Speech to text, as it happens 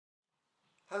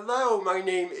Hello, my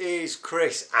name is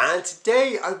Chris, and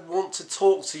today I want to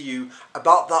talk to you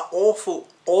about that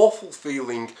awful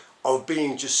feeling of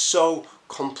being just so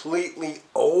completely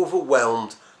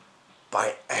overwhelmed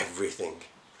by everything,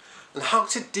 and how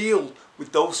to deal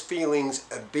with those feelings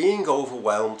of being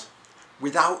overwhelmed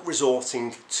without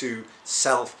resorting to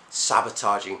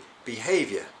self-sabotaging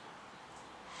behaviour.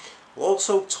 We'll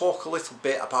also talk a little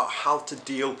bit about how to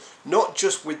deal not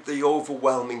just with the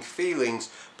overwhelming feelings,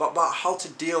 but about how to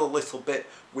deal a little bit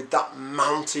with that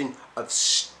mountain of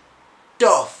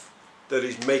stuff that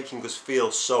is making us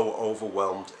feel so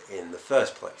overwhelmed in the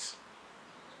first place.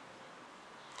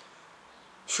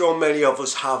 Sure, many of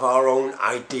us have our own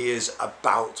ideas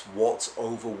about what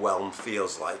overwhelm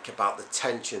feels like, about the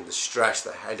tension, the stress,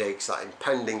 the headaches, that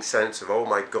impending sense of, oh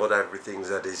my God, everything's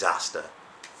a disaster.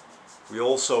 We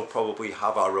also probably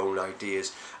have our own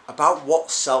ideas about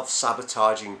what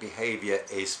self-sabotaging behaviour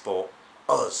is for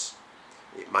us.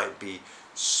 It might be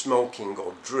smoking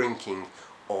or drinking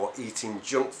or eating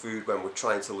junk food when we're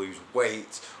trying to lose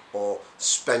weight or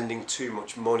spending too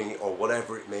much money or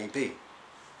whatever it may be.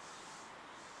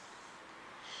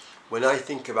 When I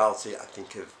think about it, I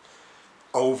think of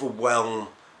overwhelm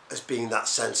as being that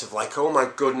sense of like, oh my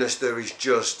goodness, there is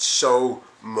just so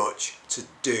much to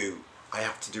do. I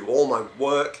have to do all my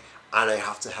work, and I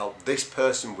have to help this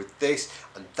person with this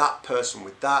and that person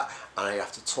with that, and I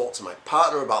have to talk to my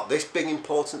partner about this big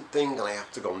important thing, and I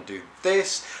have to go and do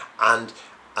this, and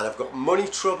I've got money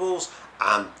troubles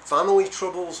and family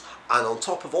troubles, and on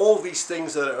top of all these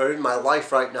things that are in my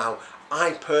life right now,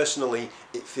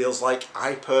 it feels like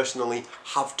I personally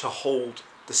have to hold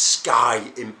the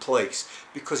sky in place,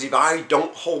 because if I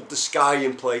don't hold the sky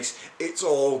in place, it's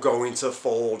all going to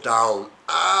fall down.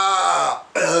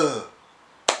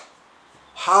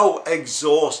 How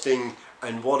exhausting,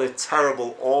 and what a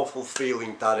terrible, awful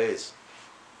feeling that is.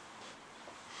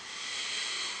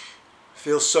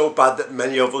 Feels so bad that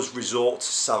many of us resort to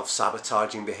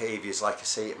self-sabotaging behaviours. Like I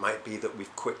say, it might be that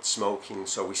we've quit smoking,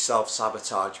 so we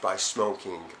self-sabotage by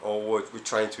smoking, or we're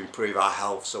trying to improve our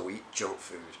health, so we eat junk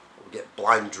food, or we get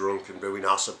blind drunk and ruin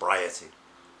our sobriety,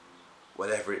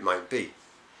 whatever it might be.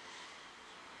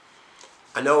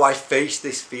 I know I faced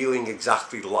this feeling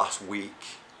exactly last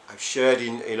week. I've shared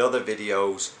in other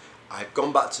videos, I've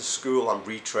gone back to school, I'm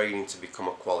retraining to become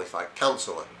a qualified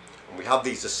counsellor. And we have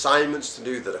these assignments to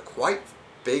do that are quite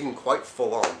big and quite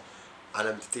full on. And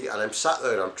I'm sat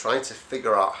there and I'm trying to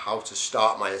figure out how to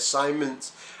start my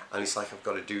assignments. And it's like I've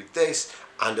got to do this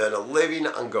and earn a living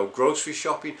and go grocery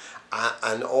shopping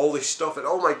and all this stuff. And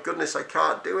oh my goodness, I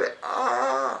can't do it.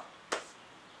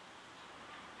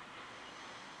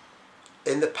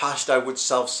 In the past, I would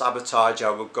self-sabotage. I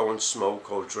would go and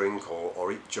smoke or drink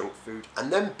or eat junk food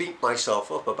and then beat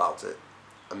myself up about it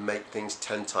and make things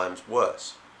 10 times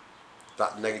worse.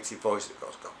 That negative voice that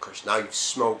goes, oh gosh, now you've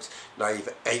smoked, now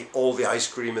you've ate all the ice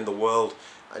cream in the world,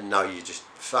 and now you're just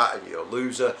fat and you're a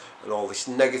loser, and all this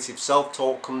negative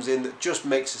self-talk comes in that just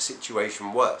makes the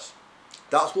situation worse.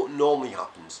 That's what normally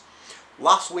happens.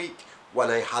 Last week,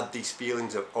 when I had these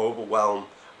feelings of overwhelm,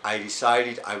 I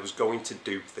decided I was going to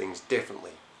do things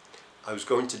differently. I was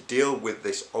going to deal with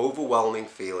this overwhelming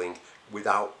feeling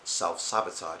without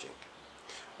self-sabotaging.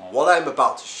 And what I'm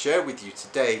about to share with you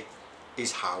today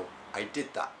is how I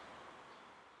did that.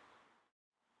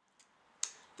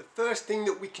 The first thing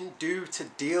that we can do to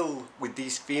deal with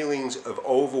these feelings of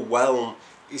overwhelm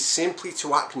is simply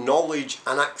to acknowledge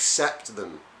and accept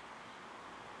them.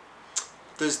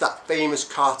 There's that famous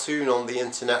cartoon on the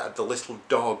internet of the little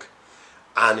dog,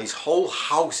 and his whole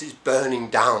house is burning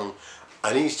down,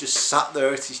 and he's just sat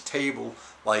there at his table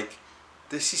like,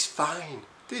 this is fine,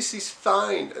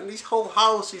 and his whole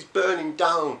house is burning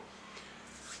down.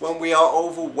 When we are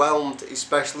overwhelmed,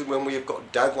 especially when we have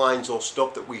got deadlines or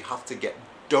stuff that we have to get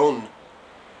done,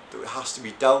 that has to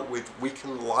be dealt with, we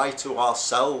can lie to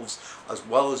ourselves as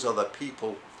well as other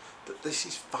people that this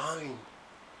is fine.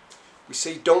 We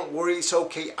say, don't worry, it's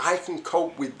okay, I can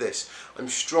cope with this. I'm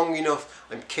strong enough,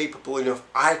 I'm capable enough,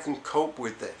 I can cope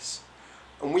with this.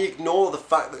 And we ignore the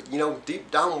fact that,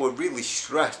 deep down we're really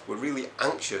stressed, we're really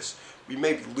anxious, we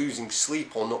may be losing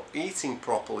sleep or not eating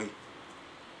properly.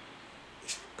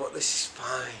 But this is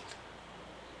fine.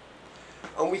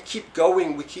 And we keep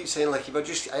going, we keep saying like, I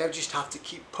just have to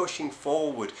keep pushing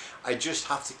forward, I just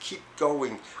have to keep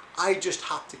going, I just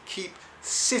have to keep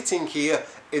sitting here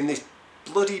in this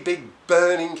bloody big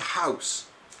burning house.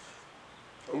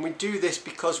 And we do this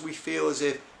because we feel as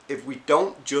if we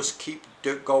don't just keep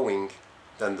going,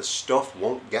 then the stuff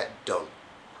won't get done.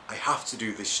 I have to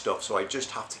do this stuff, so I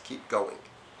just have to keep going.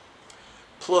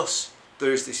 Plus,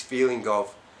 there's this feeling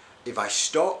of, If I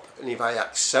stop and if I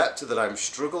accept that I'm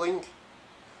struggling,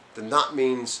 then that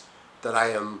means that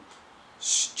I am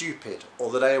stupid,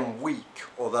 or that I am weak,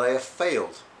 or that I have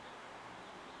failed.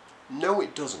 No,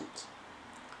 it doesn't.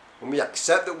 When we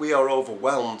accept that we are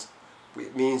overwhelmed,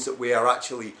 it means that we are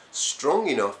actually strong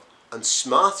enough and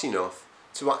smart enough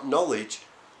to acknowledge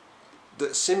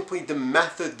that simply the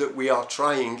method that we are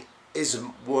trying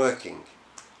isn't working,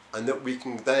 and that we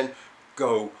can then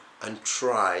go and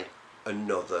try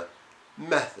another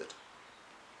method.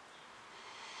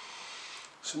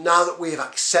 So now that we have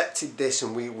accepted this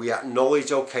and we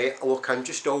acknowledge, okay, look, I'm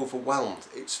just overwhelmed,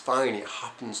 it's fine, it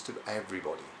happens to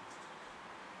everybody.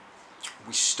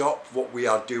 We stop what we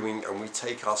are doing and we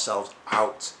take ourselves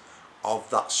out of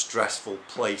that stressful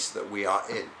place that we are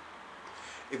in.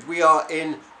 If we are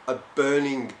in a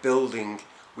burning building,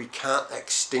 we can't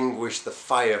extinguish the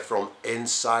fire from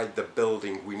inside the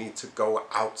building. We need to go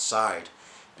outside,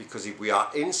 because if we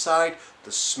are inside,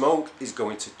 the smoke is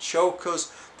going to choke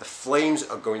us, the flames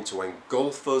are going to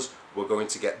engulf us, we're going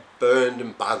to get burned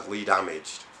and badly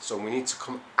damaged. So we need to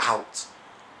come out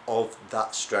of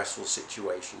that stressful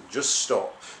situation. Just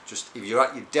stop. Just, if you're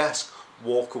at your desk,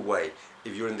 walk away.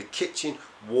 If you're in the kitchen,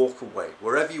 walk away.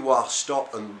 Wherever you are,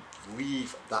 stop and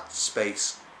leave that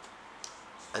space,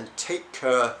 and take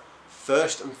care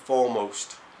first and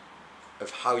foremost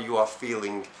of how you are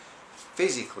feeling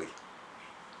physically.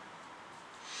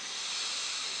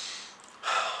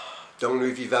 Don't know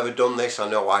if you've ever done this. I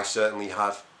know I certainly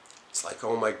have. It's like,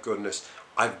 oh my goodness,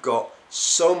 I've got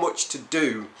so much to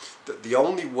do that the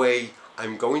only way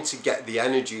I'm going to get the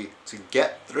energy to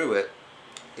get through it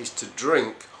is to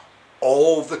drink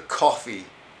all the coffee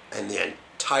in the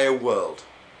entire world.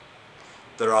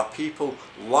 There are people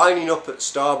lining up at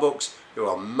Starbucks who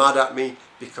are mad at me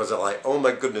because they're like, oh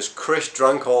my goodness, Chris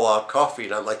drank all our coffee,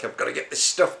 and I'm like, I've got to get this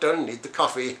stuff done, need the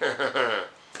coffee.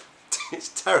 It's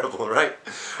terrible, right?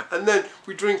 And then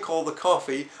we drink all the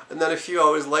coffee, and then a few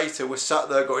hours later we're sat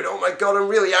there going, oh my god, I'm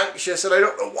really anxious and I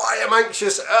don't know why I'm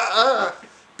anxious.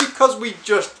 Because we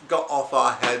just got off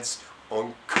our heads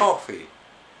on coffee.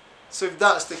 So if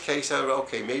that's the case,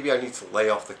 okay, maybe I need to lay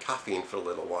off the caffeine for a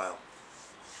little while.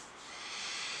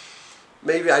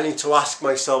 Maybe I need to ask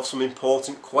myself some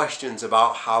important questions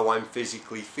about how I'm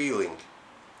physically feeling.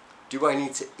 Do I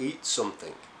need to eat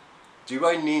something? Do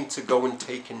I need to go and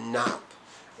take a nap?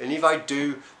 And if I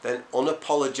do, then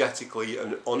unapologetically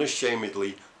and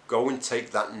unashamedly go and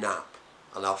take that nap,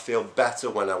 and I'll feel better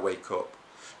when I wake up.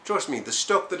 Trust me, the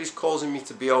stuff that is causing me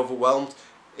to be overwhelmed,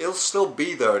 it'll still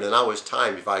be there in an hour's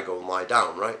time if I go and lie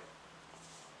down, right?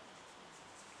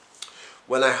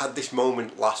 When I had this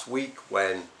moment last week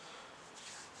when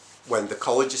the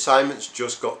college assignments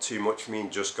just got too much for me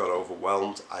and just got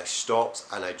overwhelmed, I stopped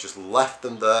and I just left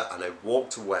them there, and I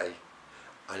walked away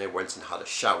and I went and had a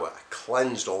shower. I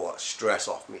cleansed all that stress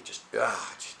off me, just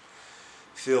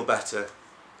feel better.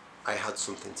 I had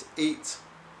something to eat,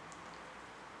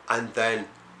 and then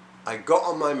I got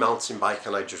on my mountain bike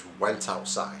and I just went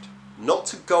outside. Not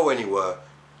to go anywhere,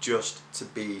 just to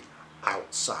be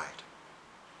outside.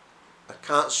 I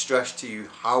can't stress to you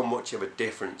how much of a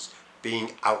difference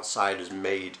being outside has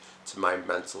made to my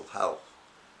mental health.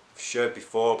 I've shared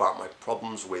before about my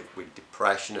problems with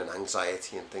depression and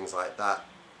anxiety and things like that.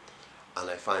 And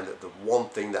I find that the one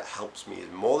thing that helps me is,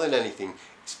 more than anything,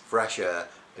 is fresh air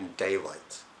and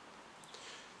daylight.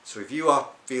 So if you are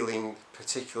feeling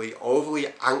particularly overly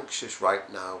anxious right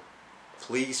now,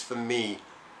 please, for me,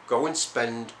 go and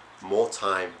spend more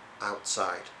time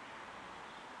outside.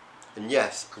 And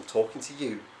yes, I'm talking to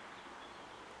you.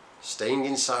 Staying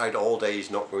inside all day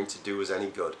is not going to do us any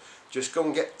good. Just go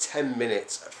and get 10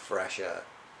 minutes of fresh air.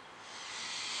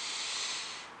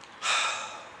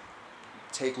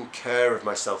 Taking care of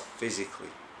myself physically,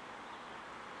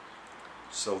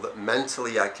 so that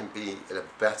mentally I can be in a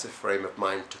better frame of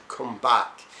mind to come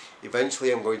back.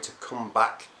 Eventually I'm going to come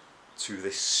back to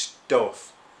this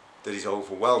stuff that is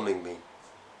overwhelming me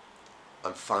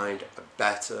and find a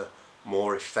better,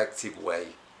 more effective way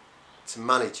to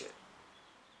manage it.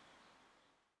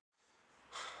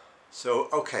 So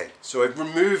I've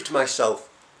removed myself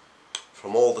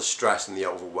from all the stress and the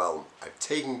overwhelm. I've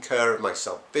taken care of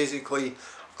myself physically.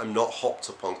 I'm not hopped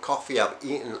up on coffee. I've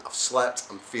eaten, I've slept,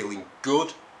 I'm feeling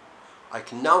good. I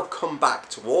can now come back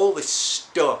to all this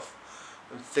stuff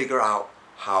and figure out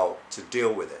how to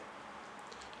deal with it.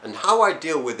 And how I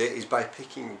deal with it is by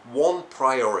picking one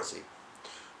priority.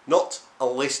 Not a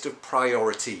list of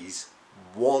priorities,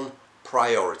 one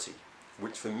priority,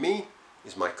 which for me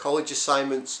is my college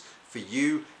assignments. For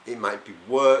you, it might be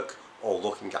work, or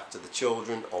looking after the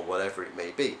children, or whatever it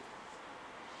may be.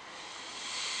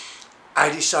 I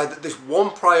decide that this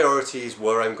one priority is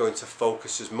where I'm going to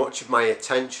focus as much of my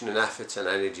attention and effort and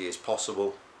energy as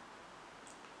possible.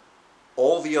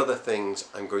 All the other things,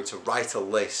 I'm going to write a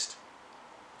list.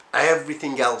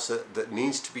 Everything else that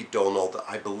needs to be done or that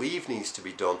I believe needs to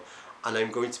be done, and I'm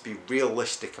going to be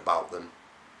realistic about them.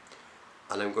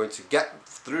 And I'm going to get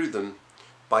through them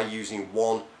by using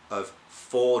one of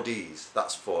 4 Ds.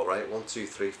 That's 4, right? 1, 2,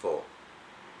 3, 4.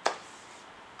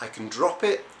 I can drop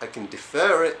it, I can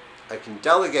defer it, I can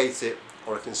delegate it,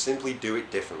 or I can simply do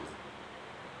it differently.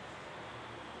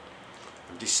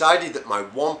 I've decided that my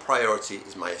one priority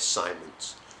is my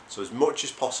assignments. So as much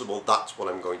as possible, that's what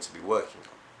I'm going to be working on.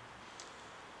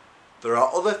 There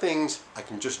are other things I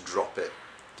can just drop it.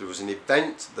 There was an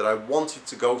event that I wanted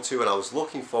to go to and I was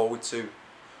looking forward to,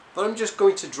 but I'm just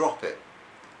going to drop it.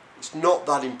 It's not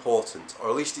that important, or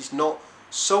at least it's not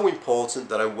so important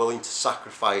that I'm willing to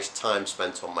sacrifice time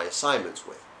spent on my assignments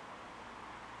with.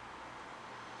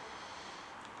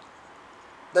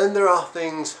 Then there are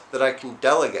things that I can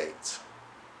delegate.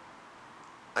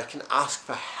 I can ask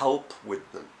for help with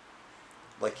them.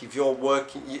 Like if you're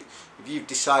working, if you've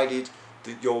decided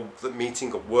that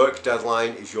meeting a work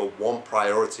deadline is your one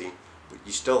priority, but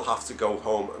you still have to go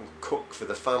home and cook for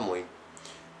the family,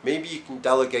 maybe you can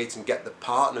delegate and get the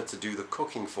partner to do the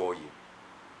cooking for you.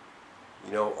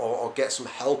 You know, or get some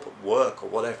help at work or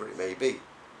whatever it may be.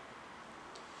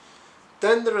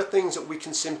 Then there are things that we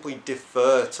can simply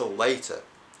defer till later.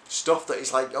 Stuff that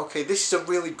is like, okay, this is a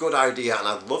really good idea and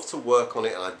I'd love to work on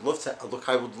it and I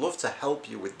would love to help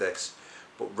you with this,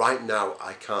 but right now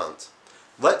I can't.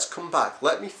 Let's come back,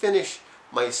 let me finish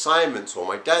my assignments or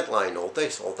my deadline or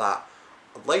this or that.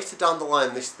 And later down the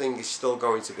line this thing is still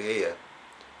going to be here.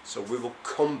 So we will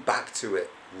come back to it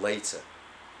later.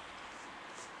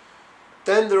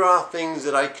 Then there are things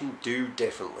that I can do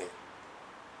differently.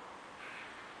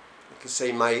 I can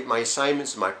say my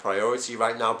assignments are my priority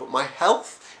right now, but my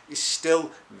health is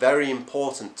still very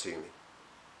important to me.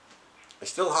 I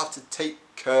still have to take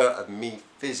care of me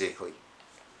physically.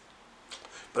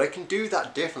 But I can do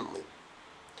that differently.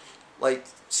 Like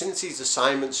since these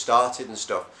assignments started and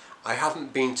stuff, I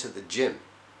haven't been to the gym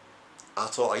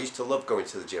at all. I used to love going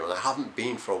to the gym and I haven't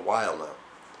been for a while now.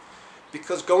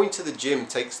 Because going to the gym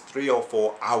takes 3 or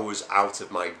 4 hours out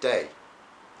of my day.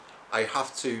 I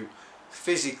have to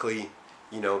physically,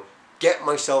 get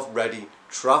myself ready,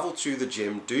 travel to the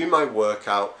gym, do my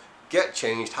workout, get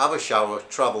changed, have a shower,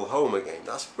 travel home again.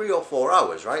 That's 3 or 4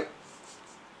 hours, right?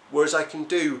 Whereas I can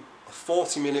do a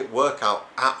 40-minute workout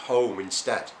at home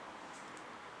instead.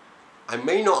 I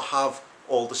may not have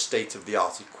all the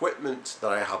state-of-the-art equipment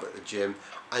that I have at the gym.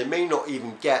 I may not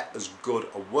even get as good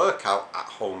a workout at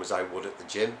home as I would at the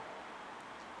gym.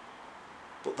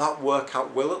 But that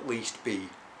workout will at least be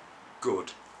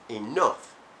good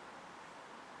enough.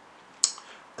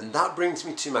 And that brings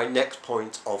me to my next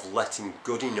point of letting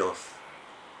good enough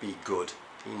be good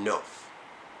enough.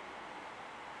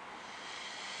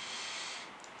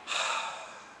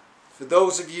 For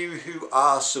those of you who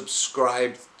are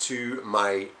subscribed to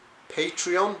my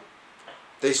Patreon,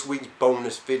 this week's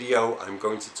bonus video I'm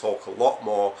going to talk a lot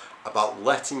more about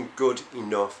letting good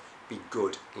enough be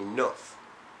good enough.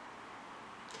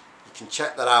 You can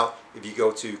check that out if you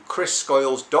go to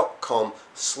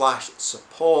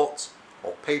chrisscoyles.com/support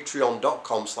or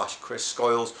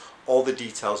patreon.com/chrisscoyles. All the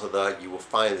details are there. You will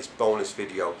find this bonus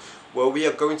video where we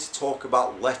are going to talk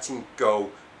about letting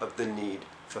go of the need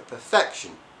for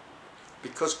perfection.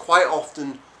 Because quite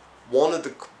often one of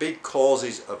the big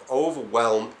causes of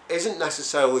overwhelm isn't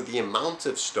necessarily the amount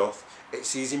of stuff,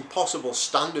 it's these impossible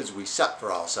standards we set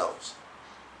for ourselves.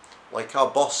 Like our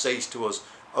boss says to us,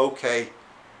 okay,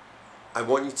 I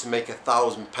want you to make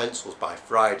 1,000 pencils by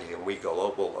Friday, and we go,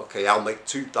 oh well, okay, I'll make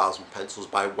 2,000 pencils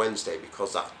by Wednesday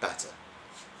because that's better.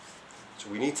 So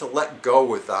we need to let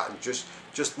go of that and just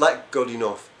let good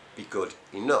enough be good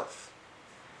enough.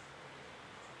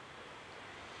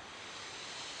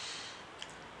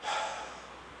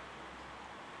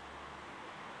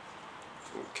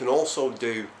 What we can also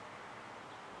do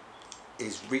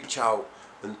is reach out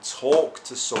and talk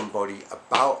to somebody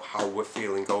about how we're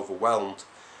feeling overwhelmed.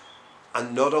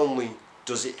 And not only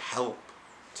does it help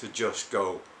to just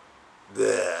go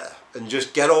there and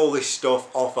just get all this stuff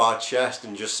off our chest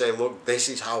and just say, look, this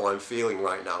is how I'm feeling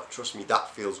right now. Trust me,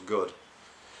 that feels good.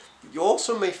 But you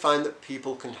also may find that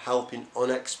people can help in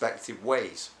unexpected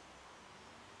ways.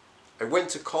 I went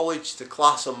to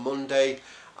class on Monday,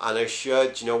 and I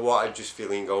shared, you know what, I'm just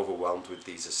feeling overwhelmed with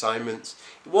these assignments.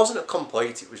 It wasn't a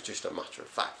complaint, it was just a matter of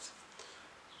fact.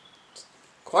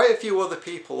 Quite a few other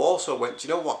people also went, you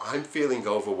know what, I'm feeling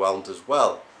overwhelmed as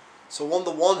well. So on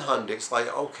the one hand, it's like,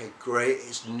 okay, great,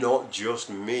 it's not just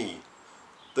me.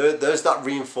 There's that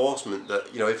reinforcement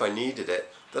that, you know, if I needed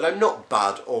it, that I'm not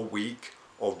bad or weak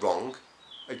or wrong.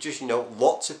 I just, you know,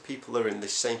 lots of people are in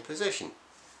this same position.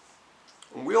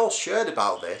 And we all shared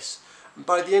about this, and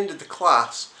by the end of the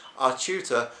class, our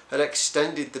tutor had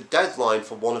extended the deadline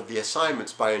for one of the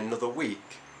assignments by another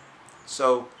week.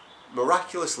 So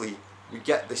miraculously, we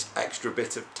get this extra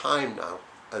bit of time now,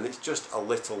 and it's just a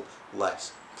little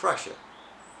less pressure.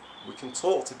 We can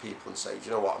talk to people and say,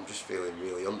 you know what, I'm just feeling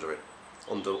really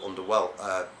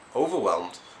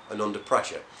overwhelmed and under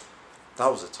pressure.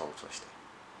 That was a tongue twister.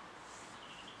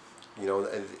 You know,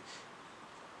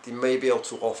 they may be able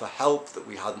to offer help that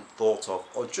we hadn't thought of,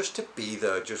 or just to be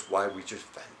there just while we just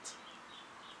vent.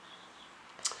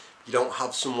 If you don't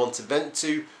have someone to vent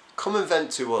to, come and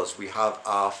vent to us. We have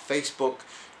our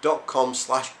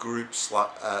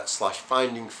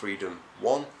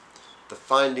facebook.com/group/findingfreedom1, the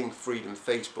Finding Freedom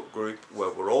Facebook group, where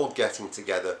we're all getting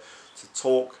together to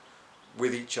talk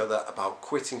with each other about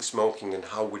quitting smoking and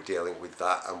how we're dealing with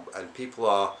that, and people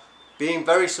are being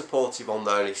very supportive on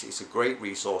there, and it's a great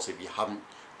resource. If you haven't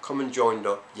come and joined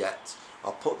up yet,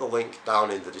 I'll put the link down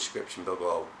in the description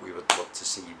below. We would love to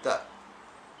see you there.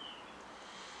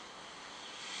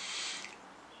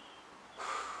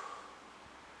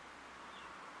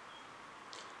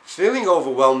 Feeling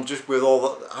overwhelmed just with all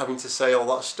that, having to say all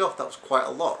that stuff, that was quite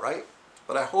a lot, right?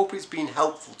 But I hope it's been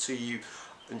helpful to you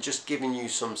and just giving you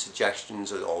some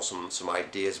suggestions or some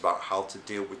ideas about how to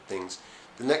deal with things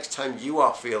the next time you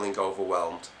are feeling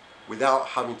overwhelmed, without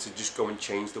having to just go and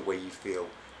change the way you feel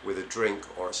with a drink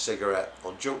or a cigarette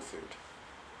or junk food.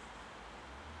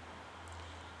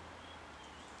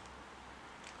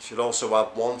 I should also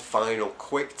add one final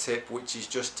quick tip, which is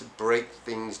just to break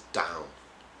things down.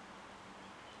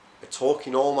 I talk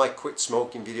in all my quit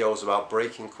smoking videos about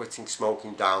quitting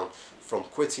smoking down from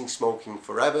quitting smoking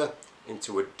forever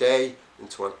into a day,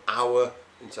 into an hour,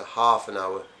 into half an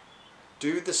hour.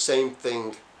 Do the same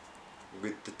thing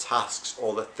with the tasks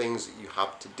or the things that you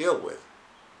have to deal with.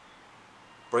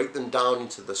 Break them down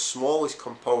into the smallest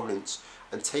components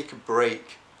and take a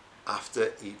break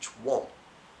after each one,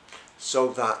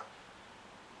 so that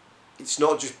it's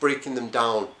not just breaking them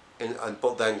down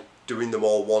but then doing them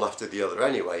all one after the other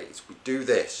anyway. It's, we do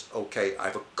this, okay,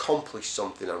 I've accomplished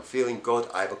something, I'm feeling good,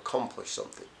 I've accomplished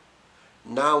something.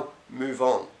 Now move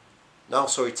on. Now,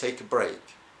 sorry, take a break.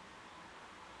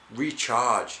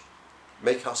 Recharge.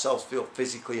 Make ourselves feel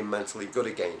physically and mentally good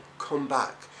again. Come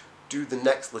back. Do the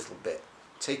next little bit.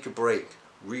 Take a break.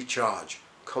 Recharge.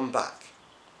 Come back.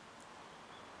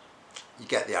 You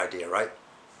get the idea, right?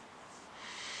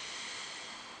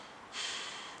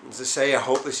 As I say, I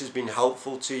hope this has been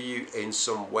helpful to you in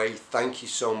some way. Thank you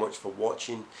so much for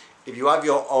watching. If you have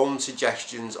your own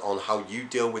suggestions on how you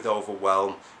deal with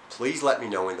overwhelm, please let me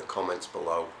know in the comments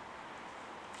below.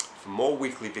 For more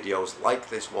weekly videos like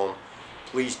this one,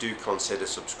 please do consider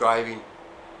subscribing.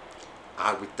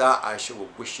 And with that, I shall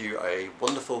wish you a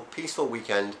wonderful, peaceful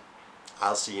weekend.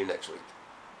 I'll see you next week.